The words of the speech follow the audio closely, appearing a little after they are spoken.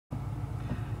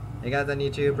Hey guys on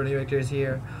YouTube, Bernie Victor's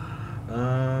here.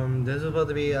 This was supposed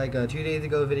to be like a 2 days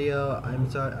ago video. I'm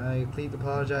sorry, I please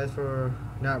apologize for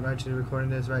not actually recording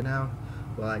this right now.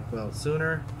 Well,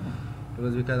 sooner. It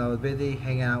was because I was busy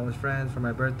hanging out with friends for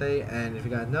my birthday, and if you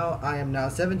guys know, I am now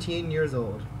 17 years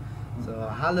old. So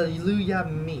hallelujah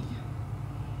me.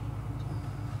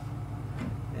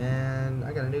 And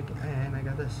I got I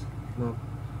got this. Well,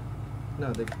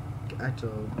 no, the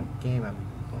actual game I'm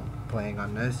playing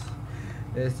on this.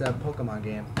 It's a Pokemon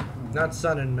game, not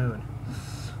Sun and Moon.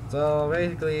 So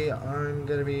basically, I'm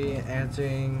gonna be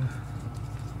answering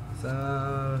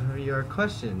some of your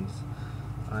questions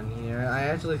on here. I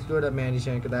actually screwed up Mandy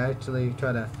Shan because I actually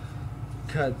tried to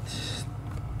cut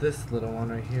this little one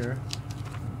right here.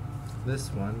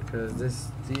 This one, because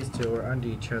these two are under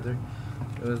each other.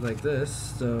 It was like this,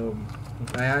 so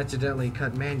I accidentally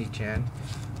cut Mandy Chan.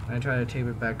 I tried to tape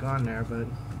it back on there, but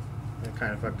I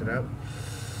kind of fucked it up.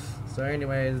 So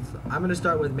anyways, I'm going to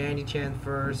start with Mandy Chan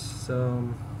first. So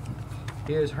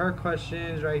here's her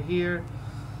questions right here.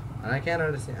 And I could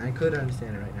understand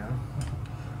it right now.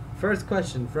 First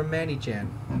question from Mandy Chan.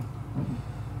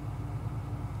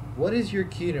 What is your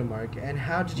cutie mark and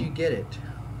how did you get it?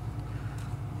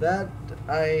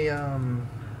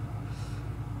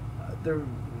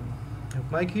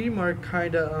 My cutie mark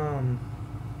kinda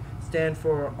stand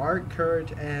for art,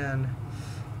 courage, and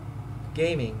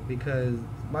gaming, because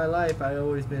my life I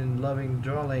always been loving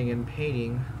drawing and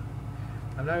painting.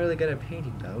 I'm not really good at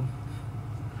painting though,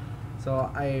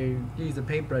 so I use a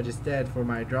paintbrush instead for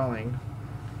my drawing,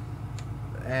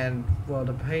 and well,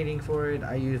 the painting for it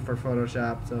I use for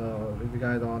Photoshop, so if you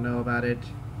guys all know about it.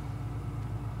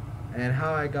 And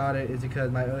how I got it is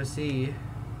because my OC,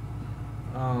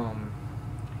 I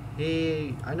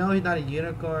know he's not a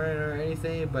unicorn or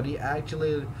anything, but he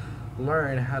actually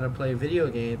learned how to play video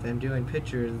games and doing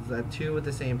pictures at two at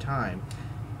the same time.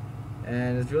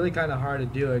 And it's really kind of hard to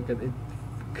do it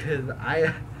because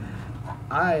I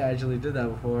actually did that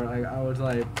before. I was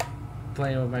like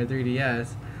playing with my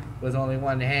 3DS with only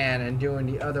one hand and doing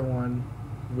the other one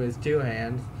with two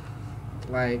hands.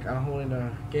 Like I'm holding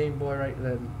a Game Boy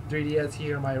the 3DS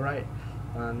here on my right,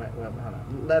 on my hold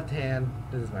on, left hand.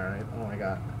 This is my right. Oh my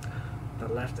god, the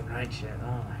left and right shit. Oh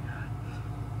my god.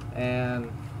 And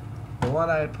the one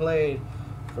I played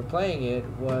for playing it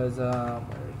was where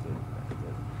is it?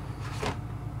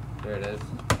 There it is.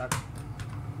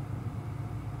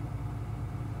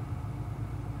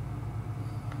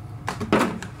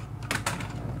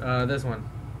 This one,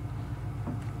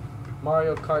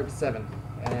 Mario Kart 7.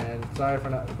 And sorry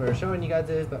for showing you guys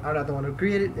this, but I'm not the one who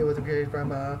created it. It was created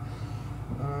from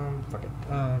fuck it.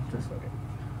 Just fuck it.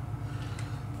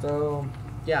 So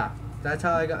yeah, that's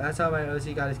how my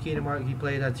OC got his cutie mark. He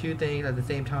played two things at the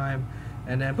same time,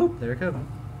 and then boop, there it comes.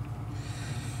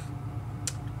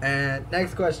 And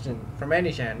next question from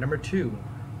Andy Shan, number 2.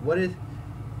 What is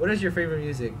your favorite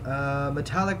music?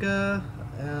 Metallica.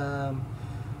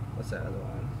 What's that other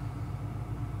one?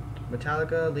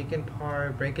 Metallica, Linkin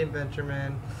Park, Breaking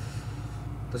Benjamin,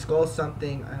 The Skull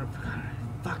Something. I don't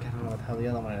know what the hell the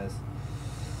other one is.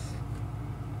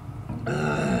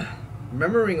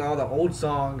 Remembering all the old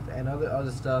songs and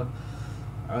other stuff.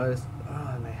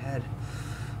 In my head.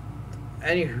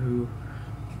 Anywho,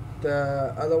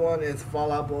 the other one is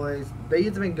Fall Out Boys. They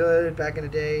used to be good back in the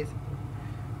days,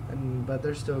 but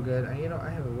they're still good. And I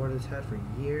haven't worn this hat for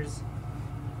years.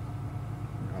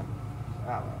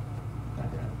 I don't know.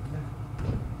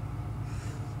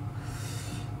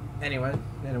 Anyway,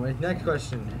 next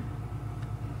question.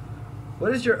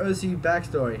 What is your OC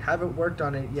backstory? Haven't worked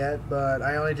on it yet, but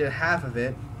I only did half of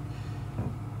it.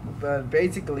 But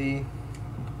basically,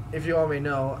 if you all may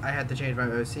know, I had to change my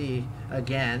OC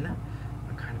again.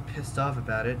 I'm kind of pissed off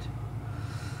about it.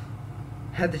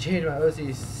 Had to change my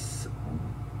OC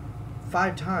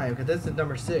 5 times, because this is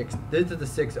number 6. This is the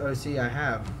 6th OC I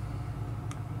have.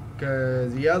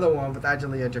 Because the other one was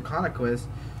actually a Draconequist.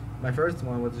 My first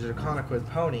one was a Draconequist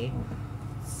pony.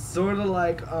 Sort of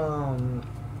like, well,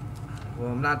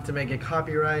 not to make it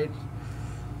copyright.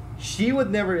 She was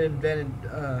never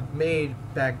made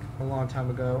back a long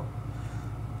time ago.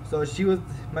 So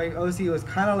my OC was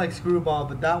kind of like Screwball,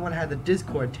 but that one had the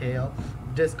Discord tail,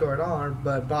 Discord arm,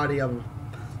 but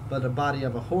the body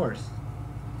of a horse.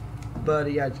 But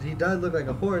he does look like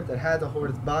a horse that has a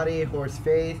horse body, horse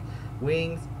face,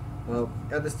 wings. Well,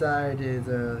 the other side is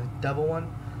a double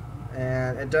one.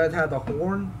 And it does have the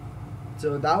horn,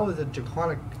 so that was a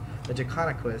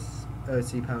Draconequist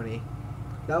OC pony.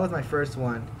 That was my first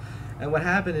one. And what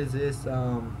happened is this. Wait,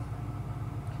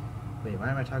 why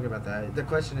am I talking about that? The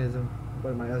question is,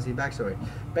 what my OC backstory?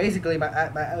 Basically, my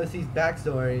OC's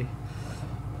backstory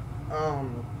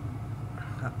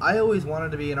I always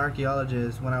wanted to be an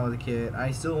archaeologist when I was a kid.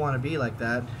 I still want to be like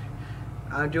that.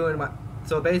 I'm doing my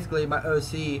so basically my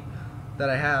OC that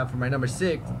I have for my number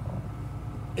 6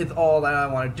 is all that I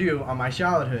want to do on my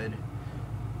childhood.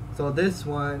 So this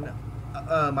one,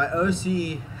 my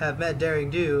OC have met Daring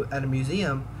Do at a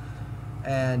museum,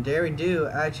 and Daring Do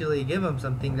actually gave him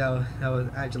something that was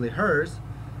actually hers.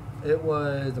 It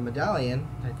was a medallion,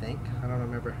 I think. I don't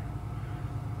remember.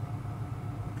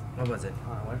 What was it?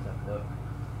 Hold on, where's that book?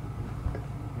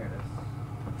 Here it is.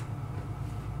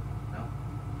 No?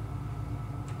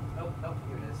 Nope, nope,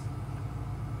 here it is.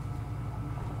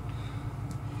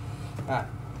 Ah.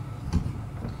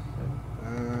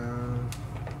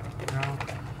 No.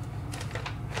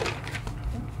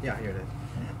 Yeah, here it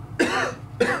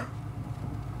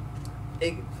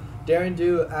is. Daring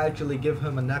Do actually give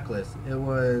him a necklace. It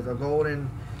was a golden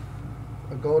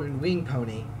wing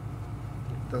pony.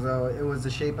 So it was the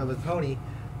shape of a pony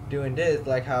doing this,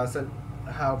 like how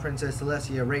Princess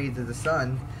Celestia raises the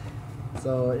sun.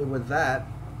 So it was that.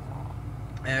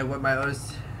 And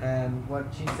what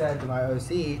she said to my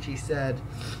OC, she said,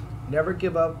 never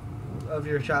give up of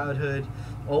your childhood,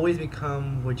 always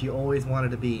become what you always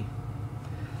wanted to be.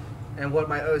 And what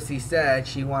my OC said,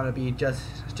 she wanted to be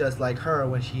just like her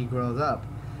when she grows up.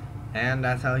 And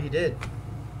that's how he did.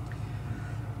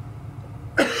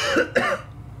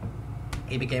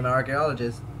 He became an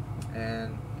archaeologist.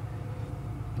 And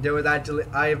there was actually,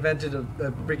 I invented a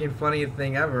freaking funniest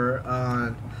thing ever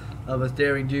of a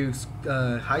Daring Do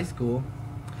high school.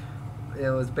 It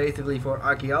was basically for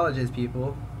archaeologist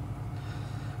people.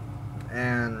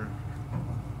 And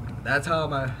that's how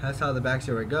the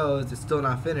backstory goes. It's still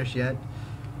not finished yet,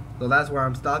 so that's where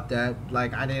I'm stopped at.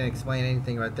 Like, I didn't explain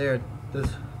anything right there.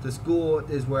 The school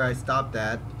is where I stopped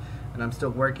at, and I'm still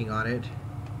working on it.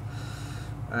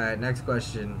 All right, next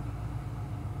question.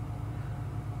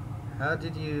 How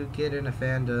did you get in a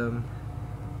fandom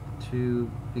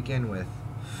to begin with?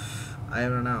 I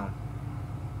don't know,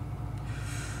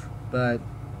 but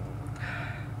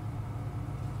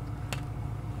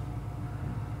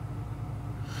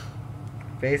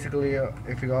basically,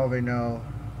 if you already know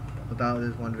about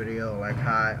this one video, like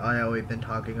how I always been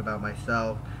talking about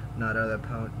myself, not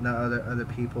other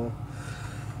people,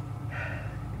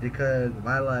 because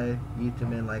my life used to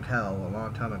been like hell a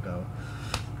long time ago.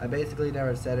 I basically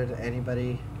never said it to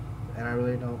anybody, and I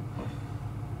really don't.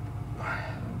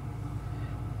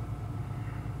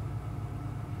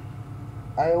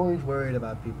 I always worried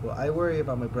about people. I worry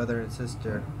about my brother and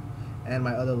sister, and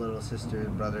my other little sisters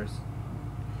and brothers.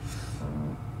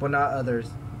 But not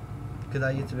others, because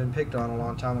I used to have been picked on a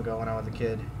long time ago when I was a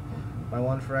kid. My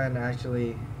one friend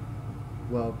actually,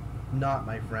 well, not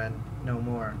my friend, no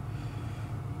more.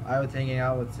 I was hanging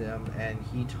out with him, and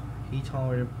he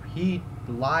told me, he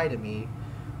lied to me.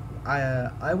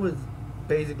 I was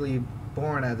basically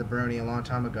born as a brony a long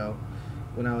time ago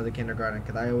when I was in kindergarten,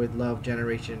 because I always loved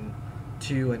Generation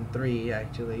 2 and 3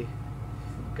 actually,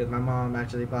 because my mom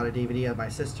actually bought a DVD of my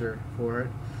sister for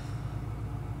it.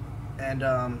 And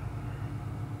I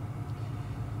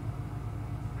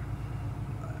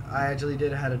actually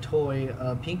had a toy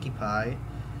of Pinkie Pie,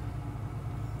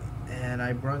 and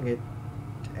I brung it,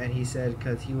 and he said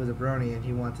because he was a brony and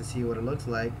he wanted to see what it looks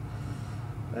like,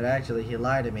 but actually he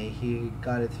lied to me. He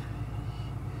got it.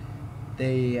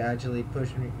 They actually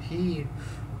pushed me.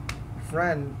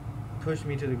 Friend pushed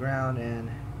me to the ground and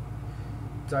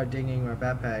started digging my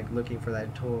backpack looking for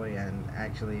that toy and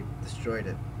actually destroyed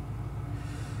it.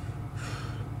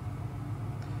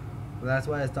 Well, that's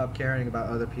why I stopped caring about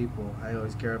other people. I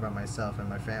always care about myself and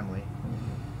my family.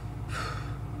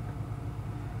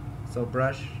 So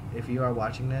Brush, if you are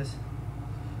watching this,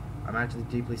 I'm actually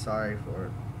deeply sorry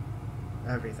for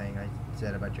everything I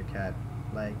said about your cat.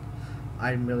 Like,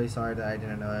 I'm really sorry that I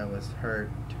didn't know it was hurt,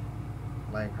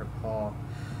 like her paw.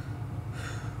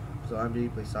 So I'm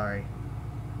deeply sorry.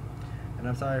 And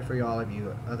I'm sorry for all of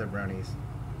you other bronies.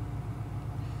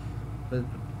 But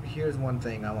here's one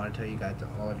thing I want to tell you guys, to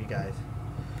all of you guys.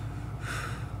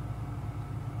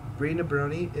 Being a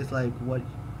brony is like what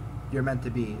you're meant to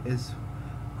be. Is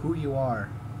who you are.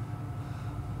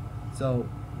 So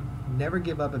never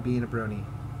give up at being a brony.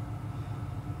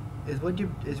 Is what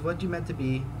you meant to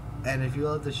be. And if you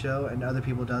love the show and other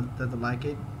people doesn't like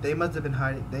it, they must have been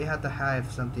hiding. They have to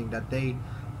have something that they've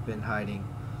been hiding.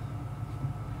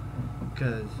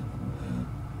 Because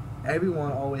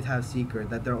everyone always has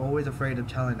secrets that they're always afraid of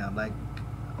telling them. Like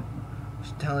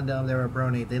telling them they're a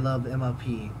brony. They love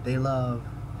MLP. They love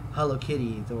Hello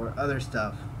Kitties or other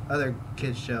stuff, other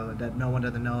kids show that no one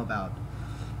doesn't know about.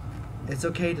 It's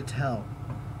okay to tell.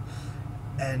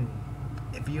 And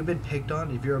if you've been picked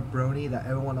on, if you're a brony that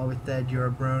everyone always said you're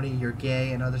a brony, you're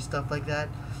gay, and other stuff like that,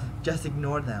 just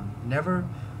ignore them. Never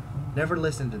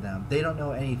listen to them. They don't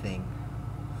know anything.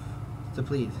 So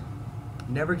please,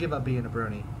 never give up being a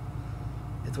brony.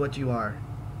 It's what you are,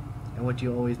 and what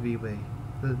you always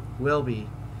will be.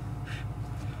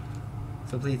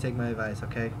 So please take my advice,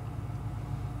 okay?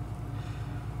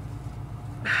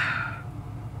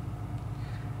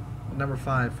 Number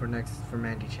 5 for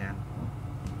Mandy Chan.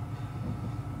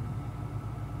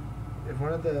 If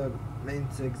one of the main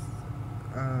 6,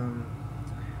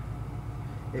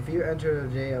 if you enter a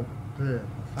day of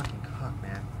fucking cock,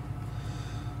 man.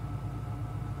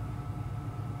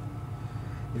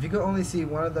 If you could only see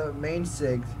one of the main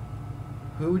 6,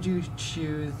 who would you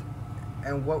choose,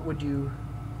 and what would you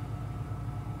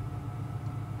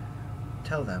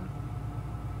tell them?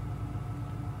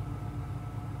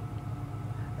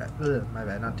 My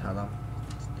bad, not tell them.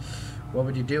 What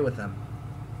would you do with them?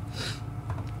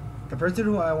 The person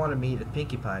who I want to meet is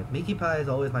Pinkie Pie. Pinkie Pie is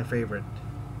always my favorite.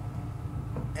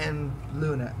 And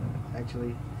Luna,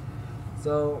 actually.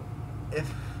 So,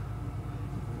 if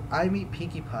I meet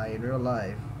Pinkie Pie in real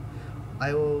life,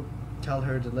 I will tell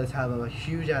her to let's have a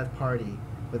huge ass party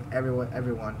with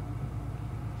everyone.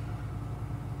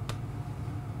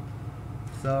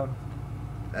 So,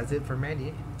 that's it for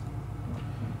Mandy.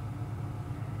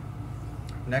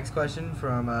 Next question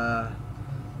from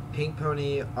Pink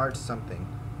Pony Art something.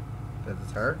 This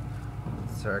is her.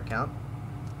 This is her account.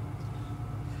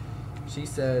 She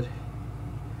said,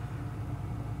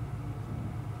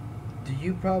 "Do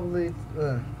you probably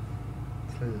damn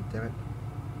it?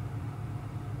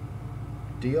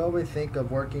 Do you always think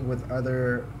of working with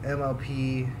other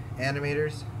MLP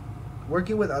animators?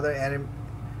 Working with other anime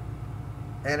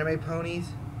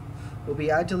ponies will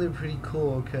be actually pretty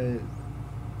cool because."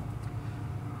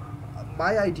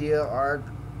 My idea are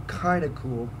kind of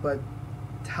cool, but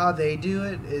how they do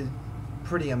it is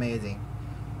pretty amazing.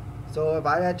 So if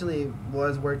I actually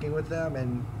was working with them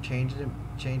and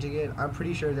changing it, I'm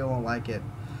pretty sure they won't like it.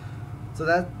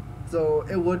 So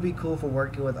it would be cool for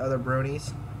working with other brony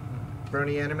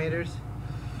animators.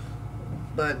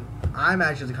 But I'm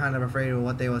actually kind of afraid of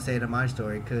what they will say to my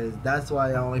story, because that's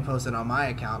why I only post it on my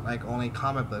account, like only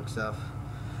comic book stuff.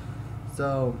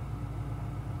 So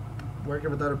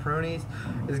working with other bronies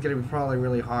is going to be probably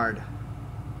really hard.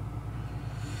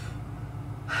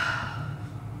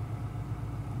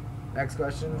 Next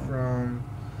question from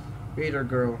Reader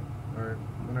Girl, or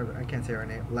whatever, I can't say her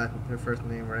name, her first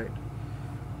name right.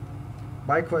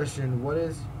 My question: what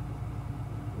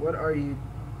are you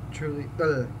truly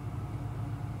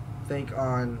think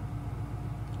on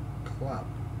Clop?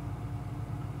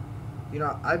 You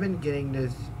know, I've been getting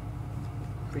this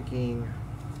freaking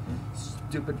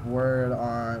stupid word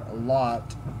on a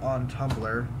lot on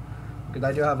Tumblr, because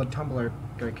I do have a Tumblr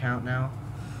account now.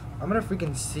 I'm gonna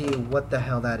freaking see what the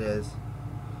hell that is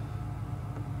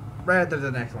right after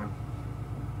the next one.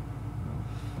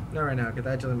 Not right now, because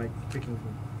actually my freaking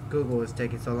Google is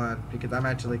taking so long, because I'm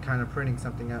actually kind of printing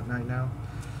something out right now,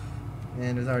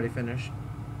 and it's already finished.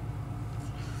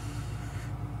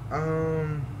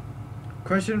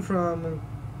 Question from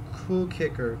Cool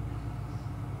Kicker.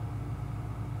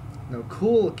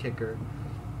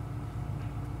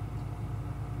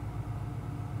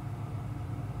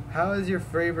 How is your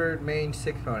favorite main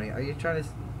 6 pony? Are you trying to...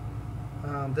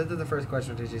 this is the first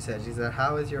question that she said. She said,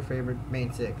 how is your favorite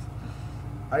main 6?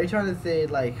 Are you trying to say,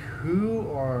 like, who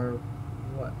or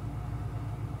what?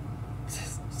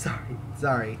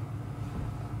 Sorry.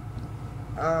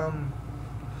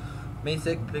 Main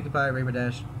 6, Pinkie Pie, Rainbow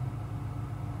Dash,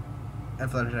 and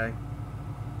Fluttershy.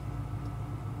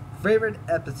 Favorite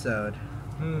episode?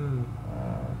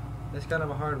 It's kind of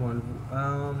a hard one.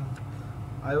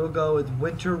 I will go with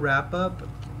Winter Wrap Up,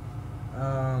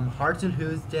 Hearts and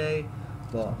Who's Day.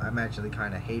 Well, I'm actually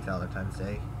kind of hate Valentine's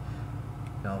Day.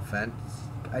 No offense.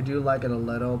 I do like it a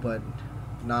little, but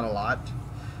not a lot,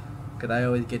 because I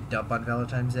always get dumped on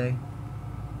Valentine's Day.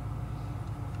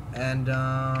 And,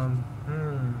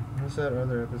 what's that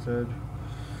other episode?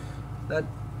 That,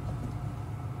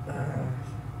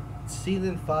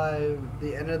 Season 5,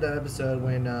 the end of the episode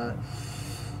when,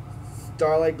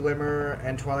 Starlight Glimmer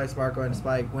and Twilight Sparkle and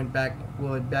Spike went back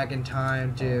in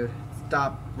time to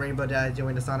stop Rainbow Dash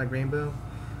doing the Sonic Rainbow.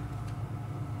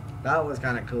 That was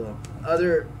kind of cool.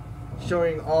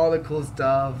 Showing all the cool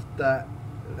stuff,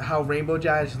 how Rainbow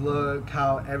Dash looked,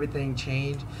 how everything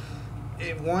changed.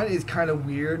 One is kind of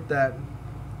weird that,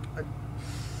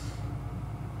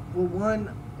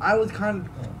 I was kind of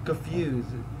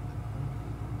confused.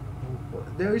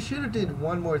 They should have did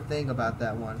one more thing about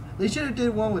that one. They should have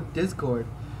did one with Discord.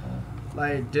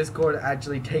 like Discord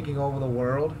actually taking over the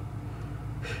world,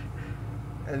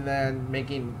 and then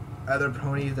making other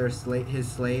ponies his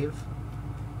slave.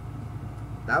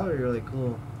 That would be really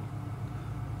cool.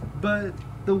 But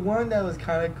the one that was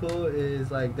kind of cool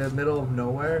is like the middle of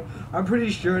nowhere. I'm pretty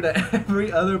sure that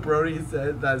every other Brody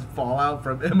says that's Fallout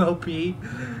from MLP.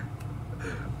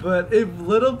 But if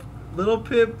Little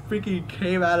Pip freaking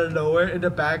came out of nowhere in the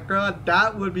background,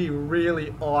 that would be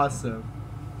really awesome.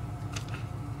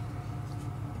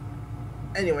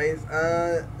 Anyways,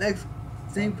 next,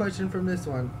 same question from this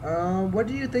one. What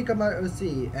do you think of my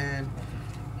OC? And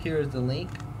here's the link,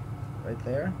 right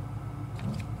there.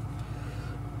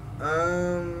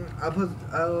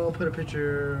 I'll put a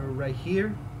picture right here.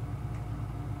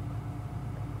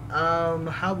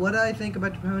 What I think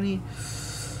about the pony?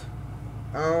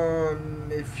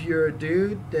 If you're a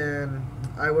dude, then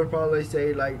I would probably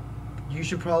say like you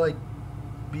should probably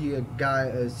be a guy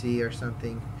OC or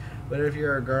something. But if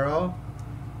you're a girl,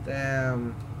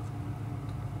 then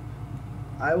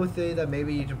I would say that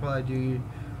maybe you should probably do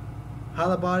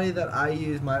Hollow Body. That I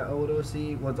use my old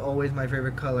OC was always my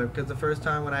favorite color because the first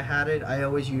time when I had it, I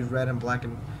always used red, black,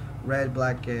 and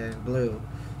blue.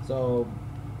 So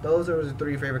those are the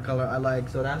three favorite color I like.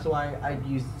 So that's why I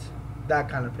used that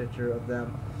kind of picture of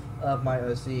them, of my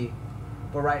OC.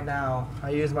 But right now,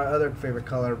 I use my other favorite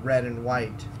color, red and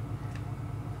white.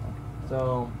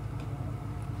 So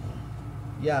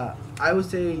yeah, I would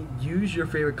say use your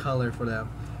favorite color for them.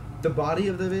 The body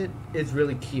of it is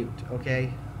really cute,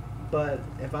 okay? But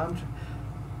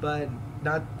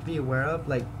not be aware of,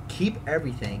 like, keep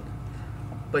everything,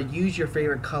 but use your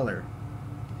favorite color.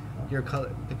 The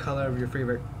color of your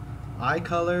favorite eye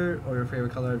color, or your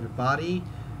favorite color of your body.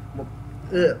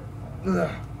 Ugh.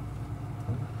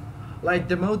 Like,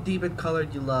 the most deepest color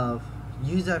you love,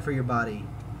 use that for your body.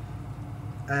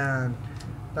 And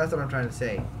that's what I'm trying to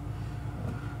say.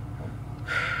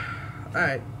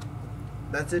 Alright.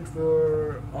 That's it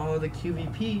for all the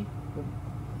QVP.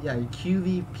 Yeah,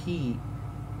 QVP.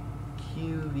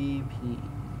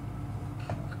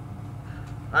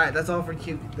 Alright, that's all for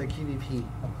the QVP.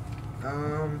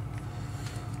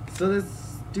 So this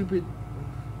stupid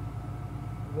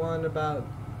one about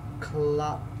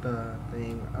Kloppa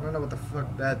thing. I don't know what the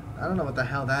fuck that. I don't know what the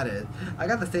hell that is. I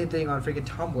got the same thing on freaking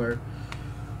Tumblr.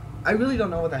 I really don't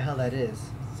know what the hell that is.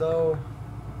 So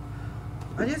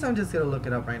I guess I'm just gonna look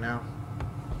it up right now.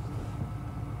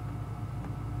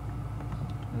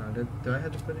 No, do I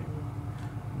have to put it?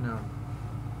 No.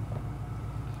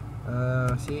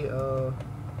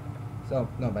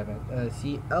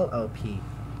 CLOP.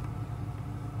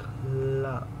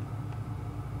 Klop.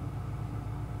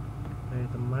 There's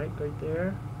the mic right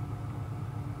there.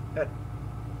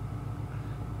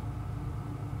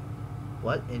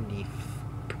 What in the